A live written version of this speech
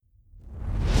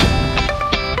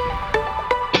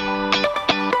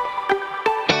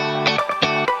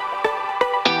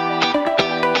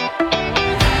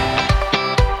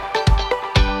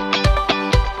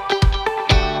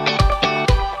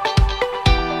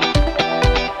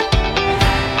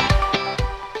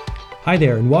Hi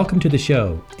there, and welcome to the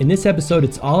show. In this episode,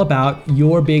 it's all about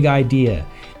your big idea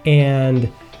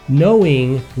and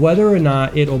knowing whether or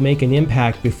not it will make an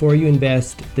impact before you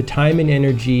invest the time and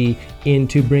energy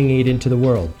into bringing it into the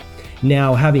world.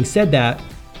 Now, having said that,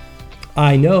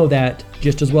 I know that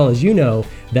just as well as you know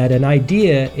that an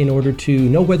idea, in order to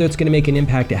know whether it's going to make an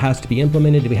impact, it has to be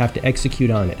implemented. We have to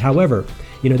execute on it. However,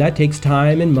 that takes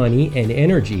time and money and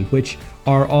energy, which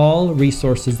are all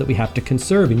resources that we have to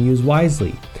conserve and use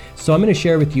wisely. So I'm going to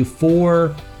share with you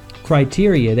 4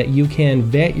 criteria that you can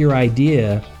vet your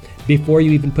idea before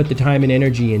you even put the time and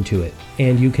energy into it.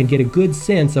 And you can get a good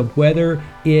sense of whether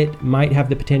it might have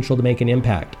the potential to make an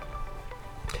impact.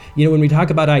 When we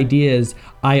talk about ideas,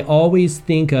 I always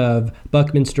think of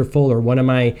Buckminster Fuller, one of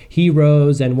my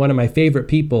heroes and one of my favorite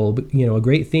people, a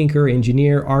great thinker,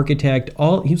 engineer, architect,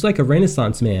 he was like a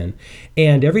Renaissance man.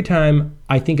 And every time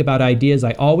I think about ideas,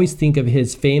 I always think of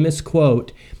his famous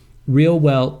quote, "Real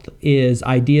wealth is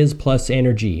ideas plus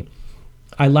energy."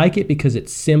 I like it because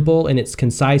it's simple and it's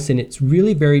concise and it's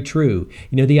really very true.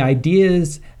 The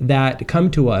ideas that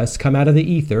come to us come out of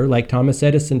the ether, like Thomas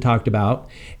Edison talked about,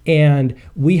 and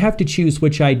we have to choose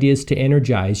which ideas to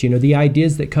energize. The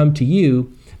ideas that come to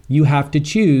you, you have to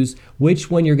choose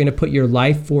which one you're going to put your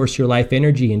life force, your life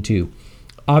energy into.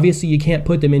 Obviously, you can't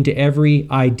put them into every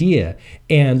idea.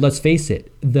 And let's face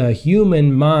it, the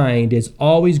human mind is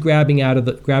always grabbing out of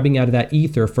that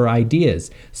ether for ideas.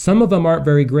 Some of them aren't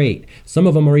very great. Some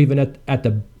of them are even at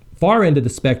the far end of the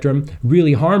spectrum,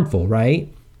 really harmful, right?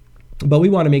 But we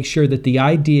want to make sure that the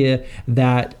idea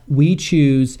that we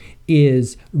choose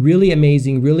is really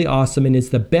amazing, really awesome, and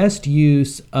is the best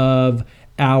use of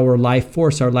our life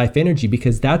force, our life energy,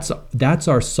 because that's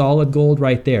our solid gold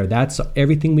right there. That's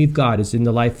everything we've got is in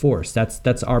the life force.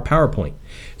 That's our PowerPoint.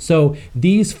 So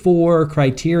these 4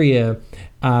 criteria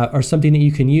are something that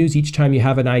you can use each time you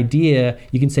have an idea.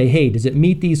 You can say, hey, does it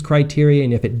meet these criteria?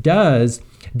 And if it does,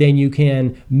 then you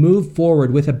can move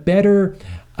forward with a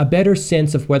better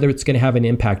sense of whether it's going to have an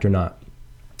impact or not.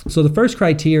 So the first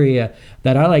criteria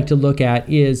that I like to look at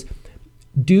is,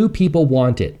 do people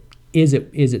want it? Is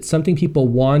it something people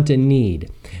want and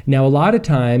need? Now, a lot of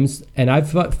times, and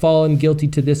I've fallen guilty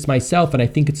to this myself, and I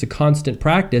think it's a constant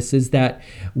practice, is that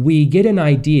we get an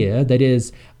idea that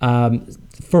is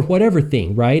for whatever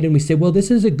thing, right? And we say, well, this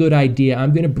is a good idea.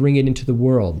 I'm going to bring it into the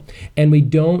world. And we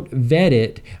don't vet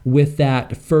it with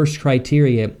that first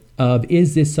criteria of,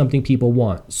 is this something people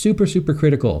want? Super, super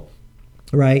critical.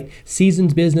 Right?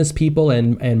 Seasoned business people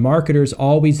and marketers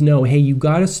always know, hey, you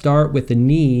got to start with the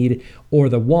need or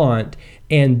the want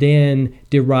and then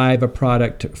derive a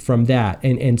product from that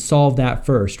and solve that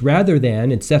first, rather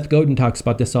than, and Seth Godin talks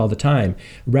about this all the time,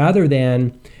 rather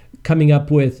than coming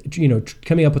up with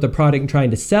a product and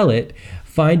trying to sell it,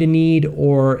 find a need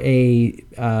or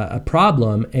a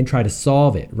problem and try to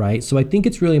solve it, right? So I think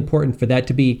it's really important for that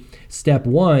to be step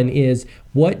 1, is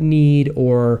what need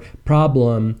or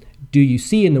problem do you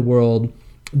see in the world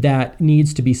that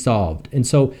needs to be solved? And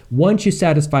so once you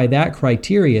satisfy that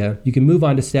criteria, you can move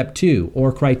on to step 2,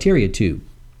 or criteria 2.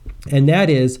 And that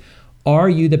is, are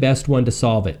you the best one to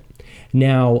solve it?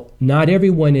 Now, not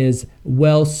everyone is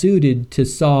well suited to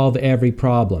solve every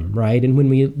problem, right? And when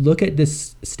we look at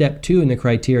this step 2 in the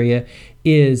criteria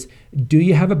is, do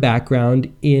you have a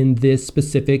background in this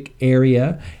specific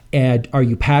area? And are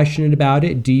you passionate about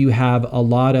it? Do you have a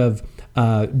lot of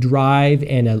drive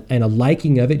and a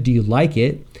liking of it? Do you like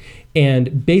it?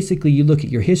 And basically you look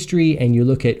at your history and you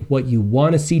look at what you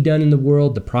want to see done in the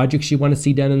world, the projects you want to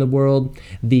see done in the world,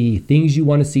 the things you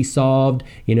want to see solved.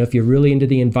 If you're really into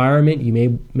the environment, you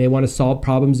may want to solve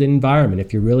problems in environment.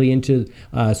 If you're really into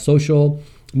social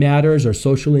matters or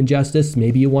social injustice,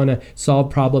 maybe you want to solve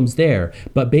problems there.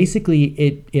 But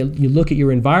basically you look at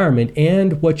your environment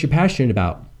and what you're passionate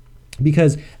about.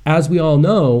 Because as we all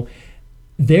know,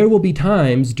 there will be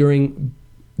times during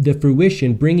the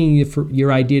fruition, bringing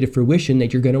your idea to fruition,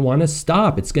 that you're going to want to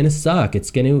stop. It's going to suck.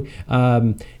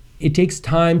 It takes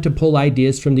time to pull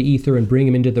ideas from the ether and bring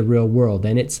them into the real world.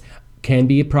 And it can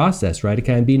be a process, right? It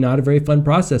can be not a very fun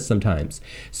process sometimes.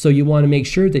 So you want to make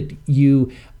sure that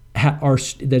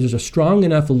there's a strong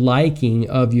enough liking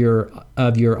of your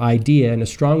idea and a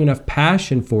strong enough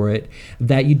passion for it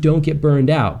that you don't get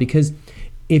burned out. Because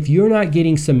if you're not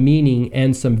getting some meaning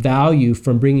and some value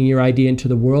from bringing your idea into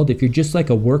the world, if you're just like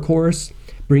a workhorse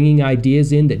bringing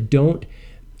ideas in that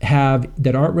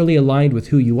aren't really aligned with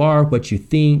who you are, what you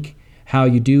think, how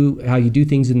you do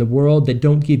things in the world, that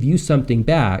don't give you something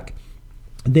back,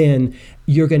 then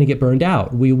you're going to get burned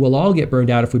out. We will all get burned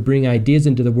out if we bring ideas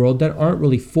into the world that aren't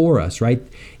really for us, right?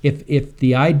 If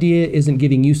the idea isn't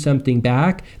giving you something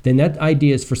back, then that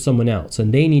idea is for someone else,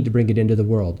 and they need to bring it into the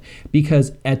world.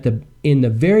 Because in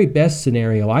the very best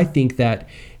scenario, I think that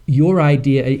your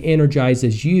idea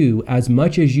energizes you as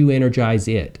much as you energize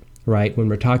it, right? When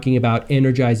we're talking about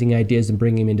energizing ideas and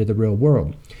bringing them into the real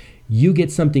world. You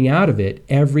get something out of it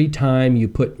every time you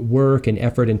put work and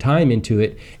effort and time into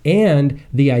it, and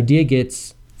the idea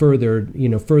gets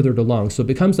furthered along. So it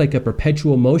becomes like a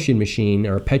perpetual motion machine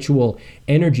or a perpetual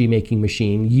energy making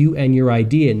machine, you and your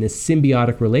idea in this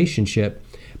symbiotic relationship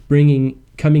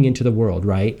coming into the world,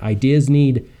 right? Ideas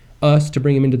need us to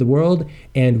bring them into the world,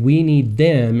 and we need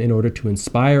them in order to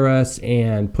inspire us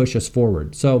and push us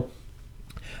forward. So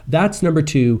that's number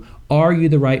 2. Are you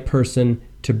the right person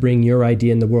to bring your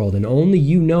idea in the world? And only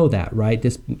you know that, right?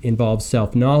 This involves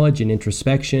self-knowledge and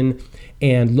introspection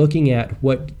and looking at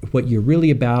what you're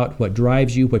really about, what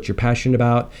drives you, what you're passionate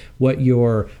about, what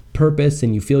your purpose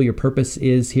and you feel your purpose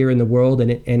is here in the world.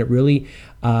 And it really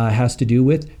has to do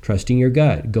with trusting your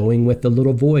gut, going with the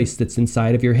little voice that's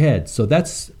inside of your head. So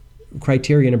that's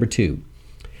criteria number 2.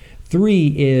 3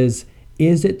 is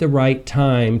it the right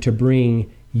time to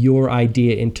bring your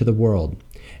idea into the world?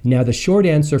 Now, the short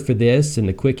answer for this, and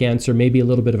the quick answer, may be a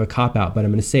little bit of a cop-out, but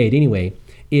I'm going to say it anyway,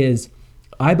 is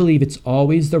I believe it's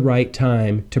always the right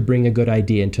time to bring a good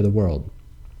idea into the world.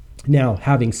 Now,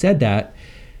 having said that,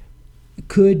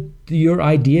 could your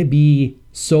idea be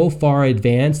so far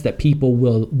advanced that people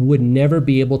would never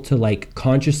be able to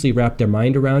consciously wrap their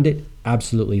mind around it?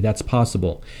 Absolutely, that's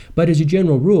possible. But as a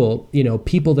general rule,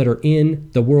 people that are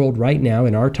in the world right now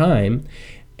in our time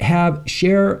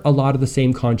share a lot of the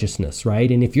same consciousness,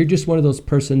 right? And if you're just one of those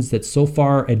persons that's so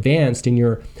far advanced in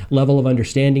your level of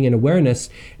understanding and awareness,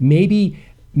 maybe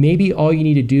all you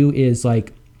need to do is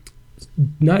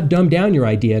not dumb down your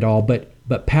idea at all,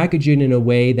 but package it in a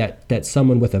way that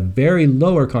someone with a very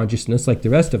lower consciousness, like the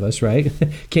rest of us, right,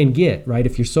 can get, right?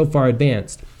 If you're so far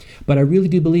advanced. But I really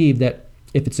do believe that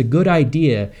if it's a good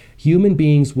idea, human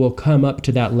beings will come up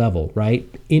to that level, right?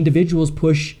 Individuals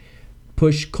push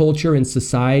culture and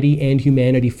society and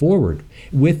humanity forward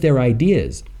with their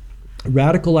ideas.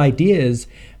 Radical ideas,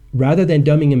 rather than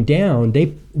dumbing them down,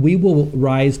 we will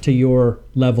rise to your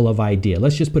level of idea.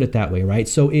 Let's just put it that way, right?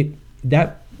 So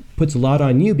that puts a lot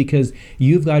on you because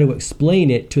you've got to explain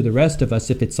it to the rest of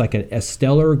us. If it's like a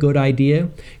stellar good idea,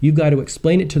 you've got to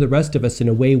explain it to the rest of us in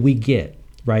a way we get,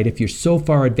 right? If you're so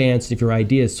far advanced, if your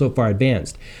idea is so far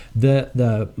advanced,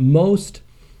 the most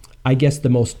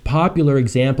popular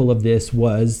example of this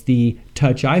was the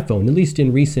touch iPhone, at least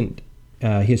in recent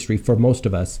history for most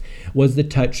of us, was the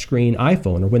touchscreen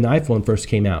iPhone, or when the iPhone first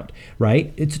came out,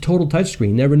 right? It's a total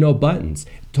touchscreen, there were no buttons,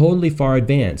 totally far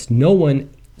advanced. No one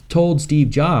told Steve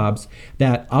Jobs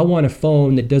that I want a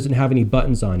phone that doesn't have any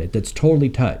buttons on it, that's totally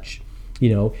touch.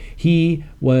 He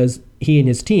and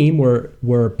his team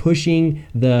were pushing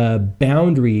the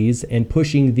boundaries and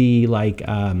pushing the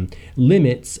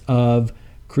limits of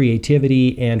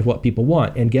creativity and what people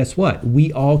want. And guess what?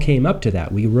 We all came up to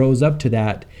that. We rose up to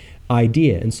that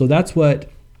idea. And so that's what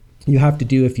you have to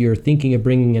do if you're thinking of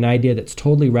bringing an idea that's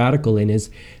totally radical in, is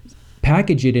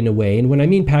package it in a way. And when I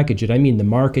mean package it, I mean the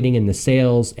marketing and the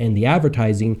sales and the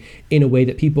advertising in a way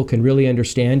that people can really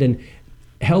understand and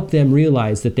help them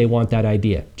realize that they want that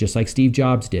idea, just like Steve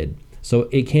Jobs did. So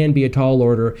it can be a tall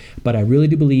order, but I really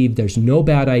do believe there's no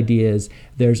bad ideas.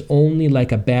 There's only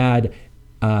a bad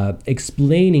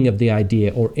explaining of the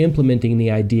idea or implementing the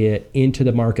idea into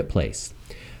the marketplace.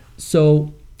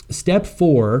 So step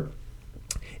 4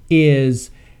 is,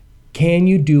 can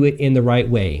you do it in the right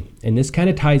way? And this kind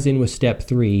of ties in with step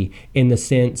 3 in the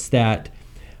sense that,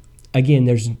 again,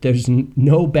 there's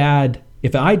no bad,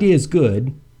 if an idea is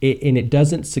good and it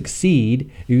doesn't succeed,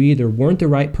 you either weren't the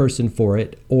right person for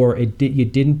it or you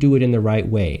didn't do it in the right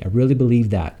way. I really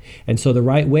believe that. And so the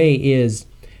right way is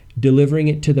delivering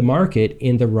it to the market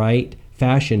in the right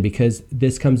fashion, because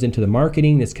this comes into the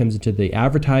marketing, this comes into the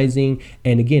advertising,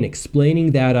 and again,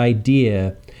 explaining that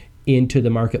idea into the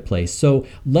marketplace. So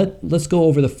let's go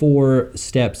over the 4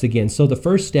 steps again. So the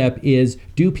first step is,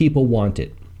 do people want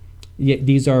it?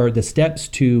 These are the steps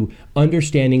to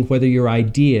understanding whether your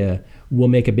idea will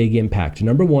make a big impact.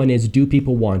 Number 1 is, do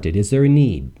people want it? Is there a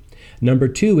need? Number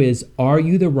 2 is, are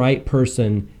you the right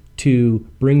person to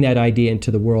bring that idea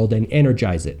into the world and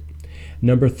energize it?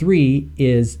 Number 3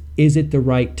 is it the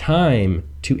right time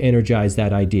to energize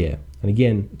that idea? And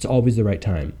again, it's always the right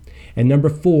time. And number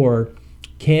 4,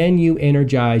 can you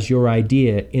energize your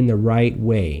idea in the right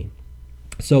way?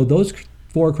 So those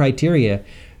 4 criteria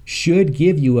should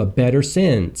give you a better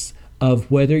sense of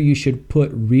whether you should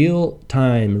put real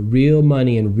time, real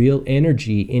money, and real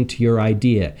energy into your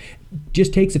idea.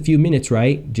 Just takes a few minutes,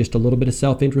 right? Just a little bit of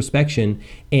self-introspection,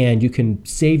 and you can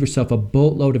save yourself a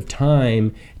boatload of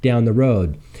time down the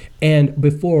road. And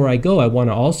before I go, I want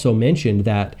to also mention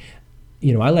that,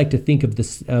 I like to think of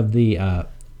the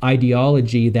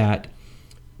ideology that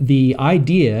the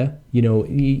idea,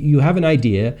 you have an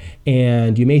idea,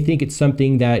 and you may think it's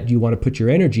something that you want to put your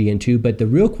energy into, but the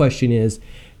real question is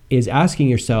asking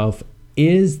yourself,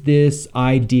 is this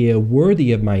idea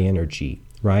worthy of my energy?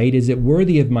 Right? Is it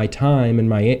worthy of my time and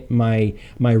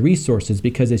my resources?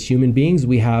 Because as human beings,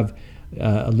 we have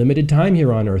a limited time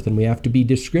here on earth, and we have to be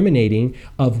discriminating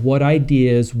of what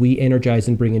ideas we energize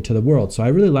and bring into the world. So I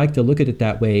really like to look at it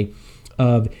that way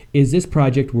of, is this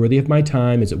project worthy of my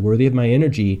time? Is it worthy of my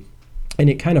energy? And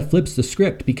it kind of flips the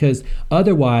script, because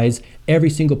otherwise every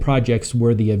single project's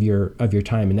worthy of your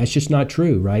time, and that's just not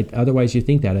true, right? Otherwise you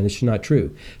think that, and it's just not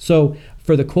true. So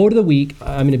for the quote of the week,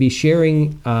 I'm going to be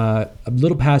sharing a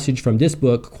little passage from this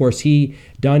book. Of course,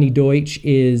 Donny Deutsch,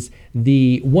 is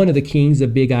one of the kings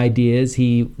of big ideas.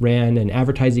 He ran an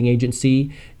advertising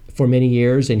agency for many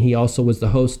years, and he also was the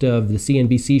host of the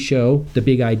CNBC show, The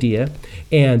Big Idea.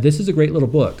 And this is a great little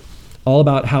book, all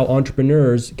about how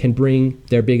entrepreneurs can bring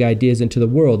their big ideas into the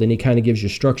world, and he kind of gives you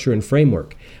structure and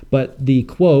framework. But the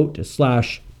quote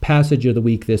 / passage of the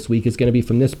week this week is going to be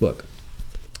from this book.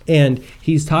 And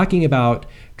he's talking about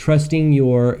trusting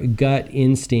your gut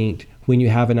instinct when you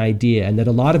have an idea, and that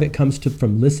a lot of it comes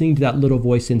from listening to that little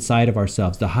voice inside of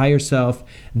ourselves, the higher self,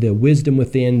 the wisdom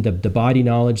within, the body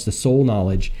knowledge, the soul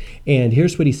knowledge. And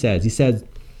here's what he says. He says,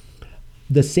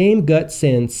 the same gut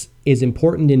sense is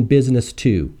important in business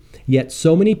too. Yet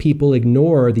so many people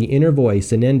ignore the inner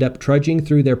voice and end up trudging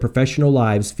through their professional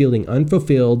lives feeling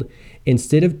unfulfilled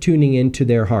instead of tuning into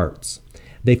their hearts.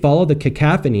 They follow the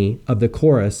cacophony of the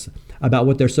chorus about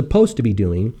what they're supposed to be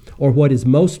doing, or what is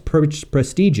most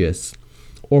prestigious,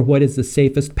 or what is the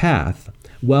safest path.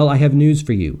 Well, I have news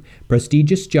for you.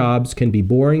 Prestigious jobs can be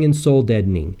boring and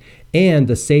soul-deadening, and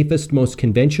the safest, most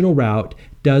conventional route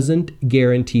doesn't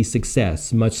guarantee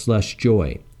success, much less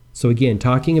joy. So again,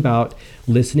 talking about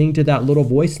listening to that little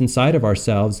voice inside of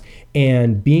ourselves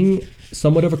and being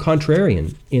somewhat of a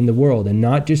contrarian in the world, and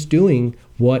not just doing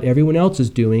what everyone else is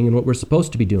doing and what we're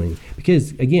supposed to be doing.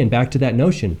 Because again, back to that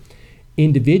notion,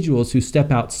 individuals who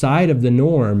step outside of the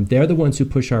norm, they're the ones who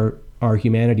push our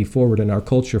humanity forward and our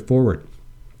culture forward.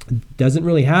 It doesn't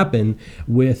really happen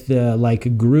with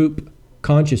like group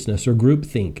consciousness or group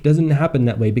think. It doesn't happen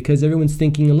that way because everyone's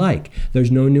thinking alike. There's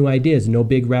no new ideas, no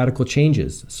big radical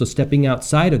changes. So stepping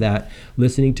outside of that,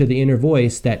 listening to the inner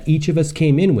voice that each of us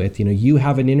came in with, you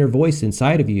have an inner voice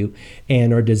inside of you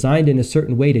and are designed in a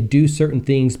certain way to do certain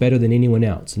things better than anyone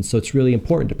else. And so it's really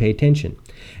important to pay attention.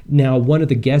 Now, one of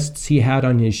the guests he had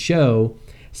on his show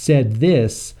said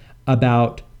this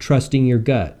about trusting your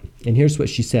gut. And here's what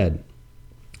she said.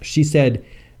 She said,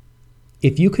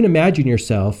 if you can imagine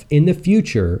yourself in the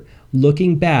future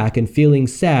looking back and feeling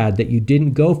sad that you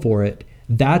didn't go for it,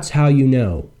 that's how you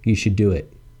know you should do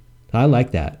it. I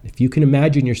like that. If you can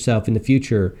imagine yourself in the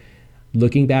future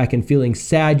looking back and feeling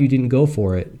sad you didn't go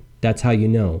for it, that's how you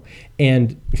know.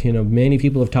 And, many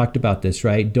people have talked about this,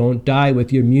 right? Don't die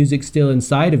with your music still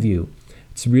inside of you.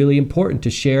 It's really important to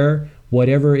share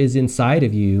whatever is inside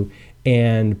of you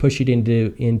and push it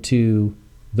into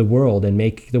the world and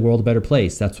make the world a better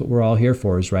place. That's what we're all here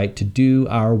for, is right? To do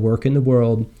our work in the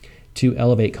world, to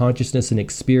elevate consciousness and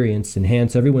experience,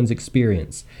 enhance everyone's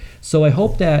experience. So I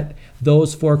hope that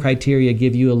those 4 criteria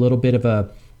give you a little bit of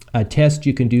a test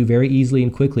you can do very easily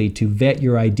and quickly to vet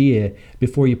your idea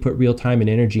before you put real time and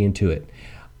energy into it.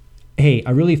 Hey,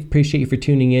 I really appreciate you for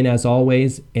tuning in as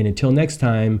always. And until next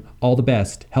time, all the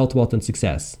best, health, wealth, and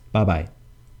success. Bye-bye.